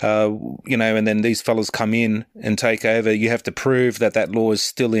 and then these fellas come in and take over, you have to prove that law is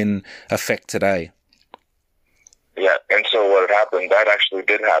still in effect today. Yeah, and so what had happened, that actually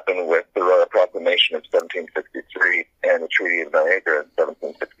did happen with the Royal Proclamation of 1763 and the Treaty of Niagara in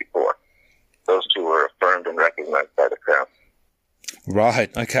 1764. Those two were affirmed and recognized by the Crown.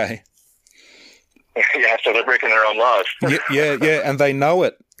 Right, okay. Yeah, so they're breaking their own laws. yeah, and they know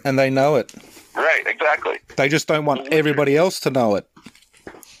it. Right, exactly. They just don't want everybody else to know it.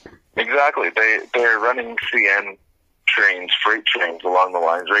 Exactly. They're running CN trains, freight trains along the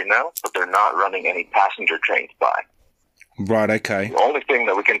lines right now, but they're not running any passenger trains by. Right, okay. The only thing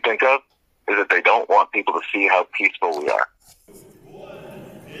that we can think of is that they don't want people to see how peaceful we are.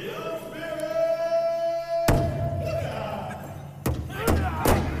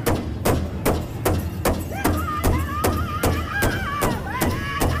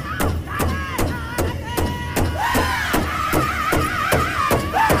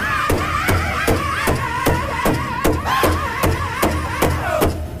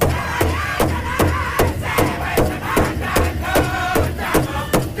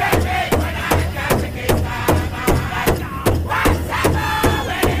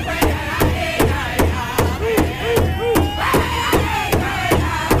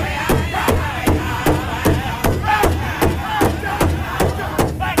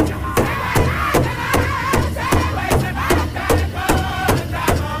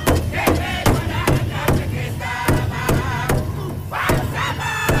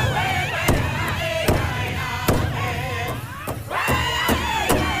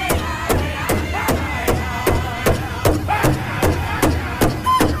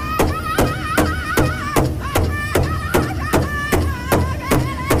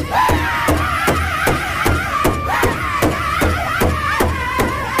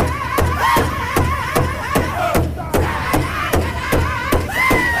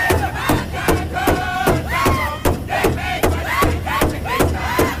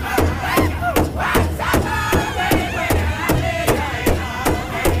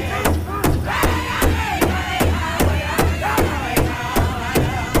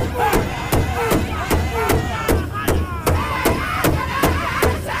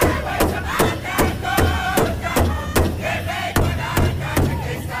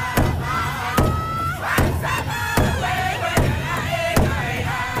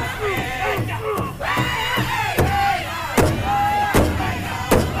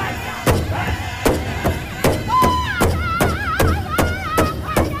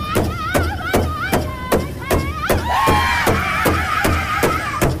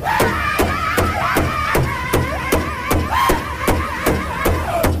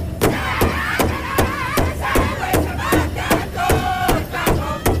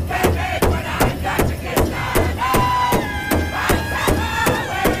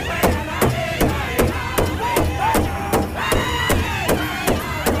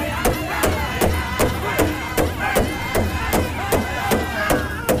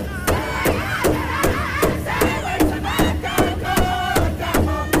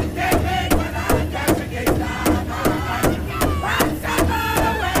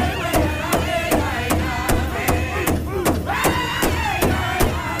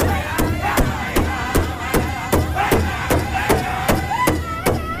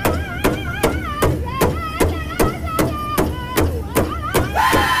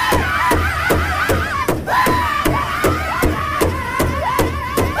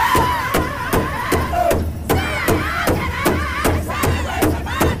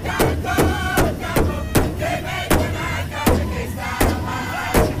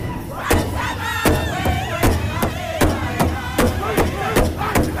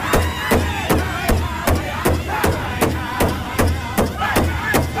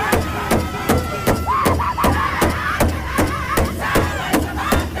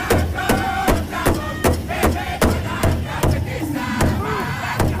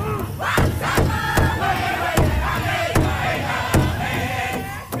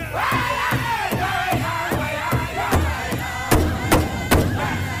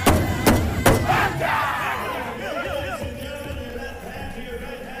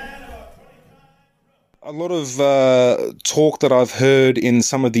 A lot of talk that I've heard in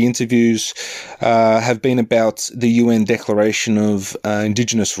some of the interviews have been about the UN Declaration of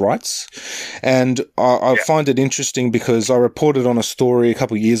Indigenous Rights. And I find it interesting because I reported on a story a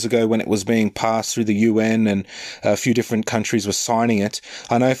couple of years ago when it was being passed through the UN and a few different countries were signing it.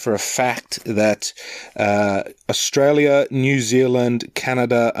 I know for a fact that Australia, New Zealand,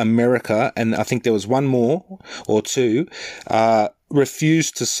 Canada, America, and I think there was one more or two,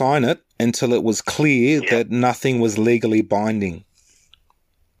 refused to sign it until it was clear that nothing was legally binding.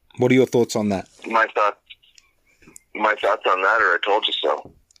 What are your thoughts on that? My thoughts on that are I told you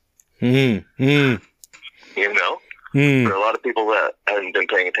so. You know? For a lot of people that haven't been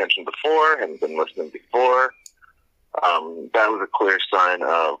paying attention before, haven't been listening before, that was a clear sign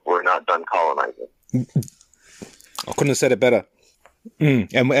of we're not done colonizing. I couldn't have said it better.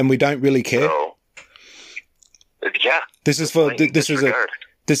 And we don't really care. So, yeah. This is for this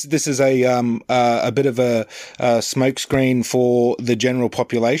is a bit of a smokescreen for the general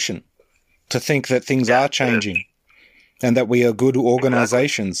population to think that things are changing. and that we are good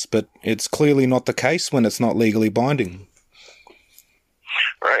organizations, but it's clearly not the case when it's not legally binding.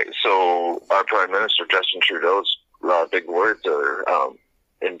 Right. So our Prime Minister, Justin Trudeau's big words are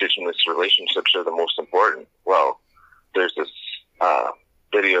Indigenous relationships are the most important. Well, there's this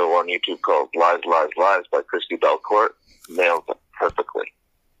video on YouTube called Lies, Lies, Lies by Christy Belcourt. Nails it perfectly.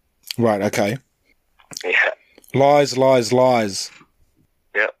 Right, okay. Yeah. Lies, lies, lies.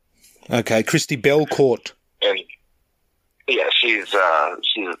 Yep. Okay, Christy Belcourt. And yeah, she's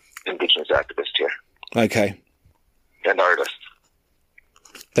an Indigenous activist here. Okay. And artist.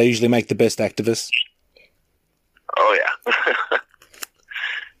 They usually make the best activists. Oh, yeah.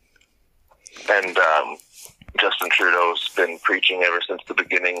 And Justin Trudeau's been preaching ever since the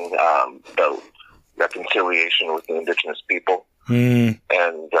beginning about reconciliation with the Indigenous people. Mm.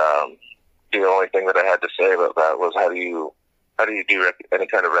 And the only thing that I had to say about that was, how do you do any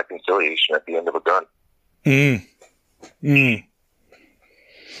kind of reconciliation at the end of a gun? Mm. Mm.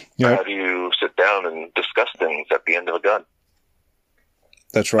 Yep. How do you sit down and discuss things at the end of a gun?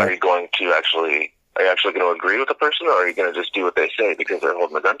 That's right. Are you actually going to agree with the person, or are you going to just do what they say because they're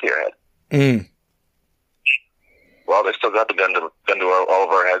holding a gun to your head? Mm. Well, they still got the gun to all of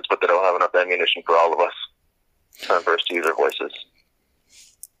our heads, but they don't have enough ammunition for all of us. Time for us to use our voices.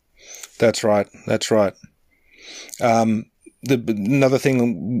 That's right. That's right. Another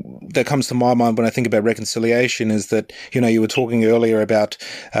thing that comes to my mind when I think about reconciliation is that, you were talking earlier about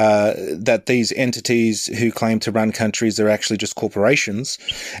that these entities who claim to run countries are actually just corporations,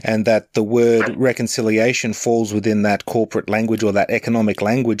 and that the word reconciliation falls within that corporate language or that economic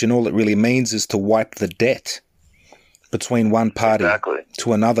language, and all it really means is to wipe the debt between one party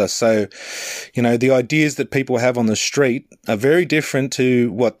to another. So, the ideas that people have on the street are very different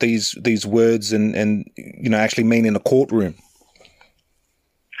to what these words and actually mean in a courtroom.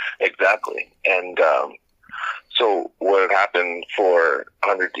 Exactly. And so what happened for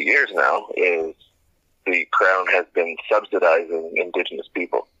hundreds of years now is the Crown has been subsidizing Indigenous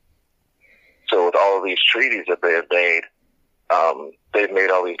people. So with all of these treaties that they have made, they've made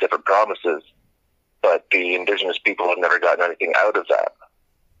all these different promises, but the Indigenous people have never gotten anything out of that,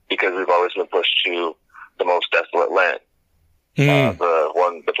 because we've always been pushed to the most desolate land,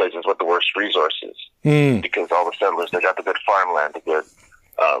 the places with the worst resources, because all the settlers, they got the good farmland, the good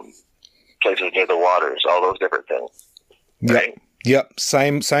places near the waters, all those different things. Right? Yep.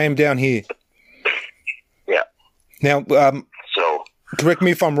 Same down here. Yeah. Now, so correct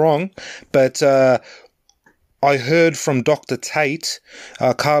me if I'm wrong, but I heard from Dr. Tate,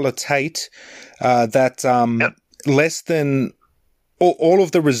 Carla Tate, that less than all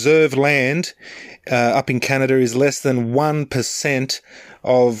of the reserve land up in Canada is less than 1%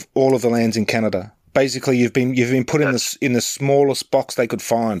 of all of the lands in Canada. Basically, you've been put in the smallest box they could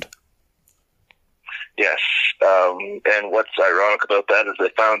find. Yes, and what's ironic about that is they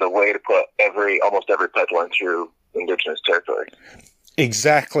found a way to put almost every pipeline through Indigenous territory.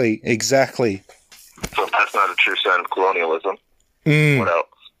 Exactly. So if that's not a true sign of colonialism, what else?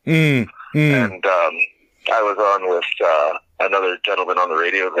 And I was on with another gentleman on the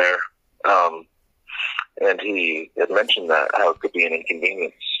radio there, and he had mentioned that how it could be an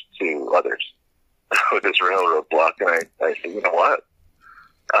inconvenience to others with this railroad block, and I said, you know what?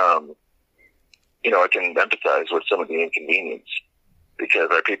 I can empathize with some of the inconvenience, because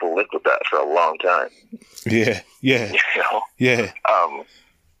our people lived with that for a long time. Yeah. Yeah.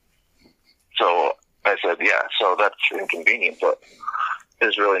 So I said, yeah, so that's inconvenient, but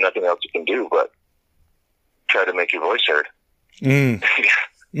there's really nothing else you can do but try to make your voice heard.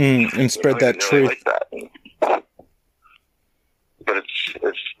 And spread that truth. Like that. But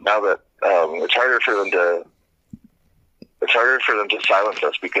it's now that it's harder for them to silence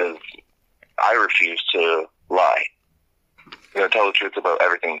us, because I refuse to lie. I'm going to tell the truth about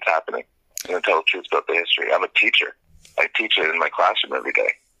everything that's happening. I'm going to tell the truth about the history. I'm a teacher. I teach it in my classroom every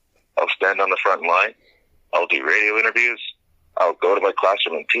day. I'll stand on the front line. I'll do radio interviews. I'll go to my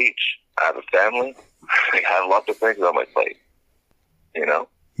classroom and teach. I have a family. I have lots of things on my plate.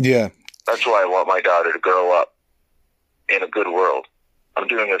 Yeah. That's why I want my daughter to grow up in a good world. I'm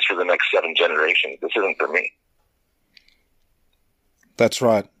doing this for the next 7 generations. This isn't for me. That's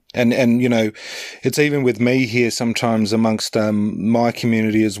right. And it's even with me here sometimes amongst my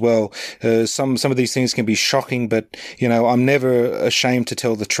community as well. Some of these things can be shocking, but, I'm never ashamed to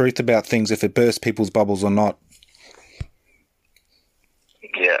tell the truth about things, if it bursts people's bubbles or not.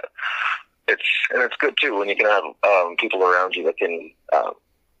 Yeah. It's good, too, when you can have people around you that can,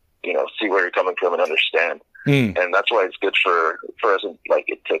 see where you're coming from and understand. And that's why it's good for us,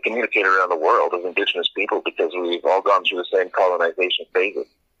 to communicate around the world as Indigenous people, because we've all gone through the same colonization phases.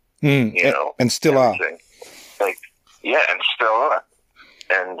 And still everything. Yeah, and still are.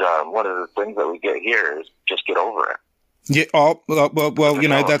 And one of the things that we get here is just get over it. Yeah. Oh, well, you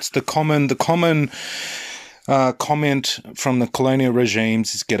know, that's the common comment from the colonial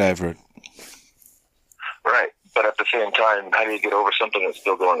regimes is get over it. Right. But at the same time, how do you get over something that's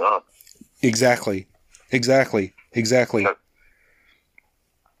still going on? Exactly. Yep.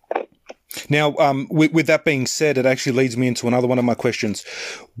 Now, with that being said, it actually leads me into another one of my questions.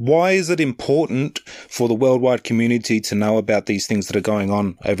 Why is it important for the worldwide community to know about these things that are going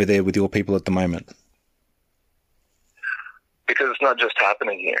on over there with your people at the moment? Because it's not just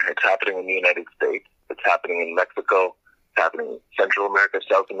happening here. It's happening in the United States. It's happening in Mexico. It's happening in Central America,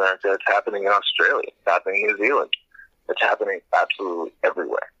 South America. It's happening in Australia. It's happening in New Zealand. It's happening absolutely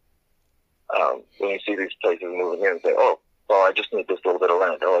everywhere. When you see these places moving in and say, oh, well, I just need this little bit of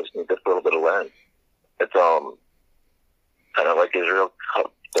land. Oh, I just need this little bit of land. It's kind of like Israel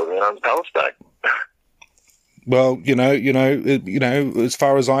going on Palestine. Well, you know, as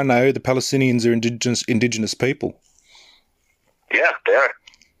far as I know, the Palestinians are indigenous people. Yeah, they are.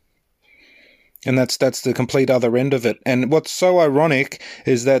 And that's the complete other end of it. And what's so ironic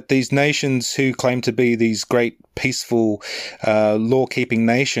is that these nations who claim to be these great, peaceful, law-keeping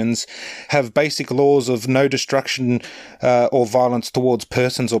nations have basic laws of no destruction or violence towards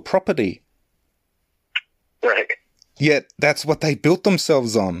persons or property. Right. Yet that's what they built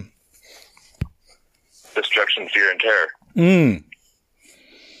themselves on. Destruction, fear, and terror.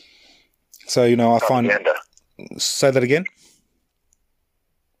 So, you know, I Propaganda. find... Say that again?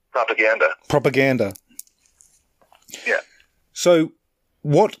 Propaganda. Yeah. So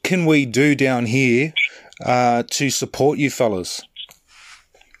what can we do down here to support you fellas?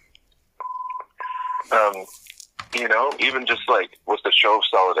 You know, even just like with the show of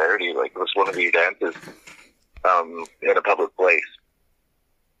solidarity, like with one of these dances in a public place.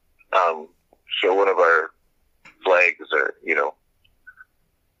 Show one of our flags or, you know,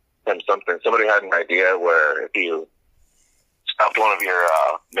 and something. Somebody had an idea where if you stopped one of your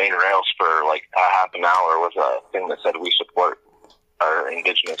main rails for like a half an hour with a thing that said we support our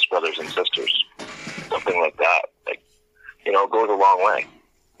indigenous brothers and sisters, something like that, like, you know, goes a long way.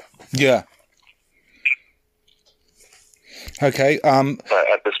 Yeah. Okay. But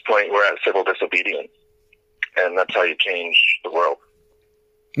at this point, we're at civil disobedience, and that's how you change the world.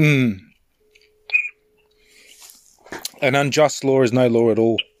 An unjust law is no law at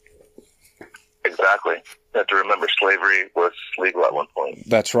all. Exactly. You have to remember slavery was legal at one point.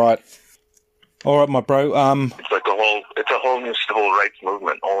 That's right. All right, my bro. It's like it's a whole new civil rights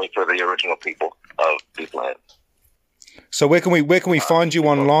movement only for the original people of these lands. So where can we find you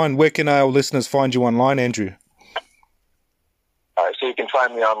online? Where can our listeners find you online, Andrew? So you can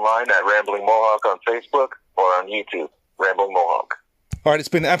find me online at Rambling Mohawk on Facebook or on YouTube, Rambling Mohawk. All right, it's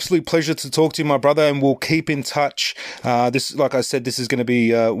been an absolute pleasure to talk to you, my brother, and we'll keep in touch. This, like I said, this is going to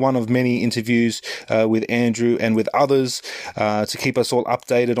be one of many interviews with Andrew and with others to keep us all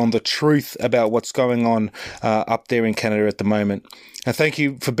updated on the truth about what's going on up there in Canada at the moment. And thank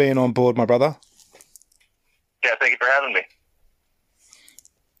you for being on board, my brother. Yeah, thank you for having me.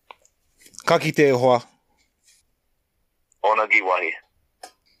 Ka kite e hoa. Ona giwahi.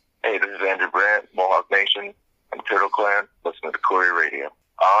 Hey, this is Andrew Brandt, Mohawk Nation and Turtle Clan, listening to Korea Radio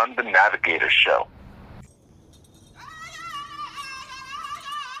on the Navigator Show.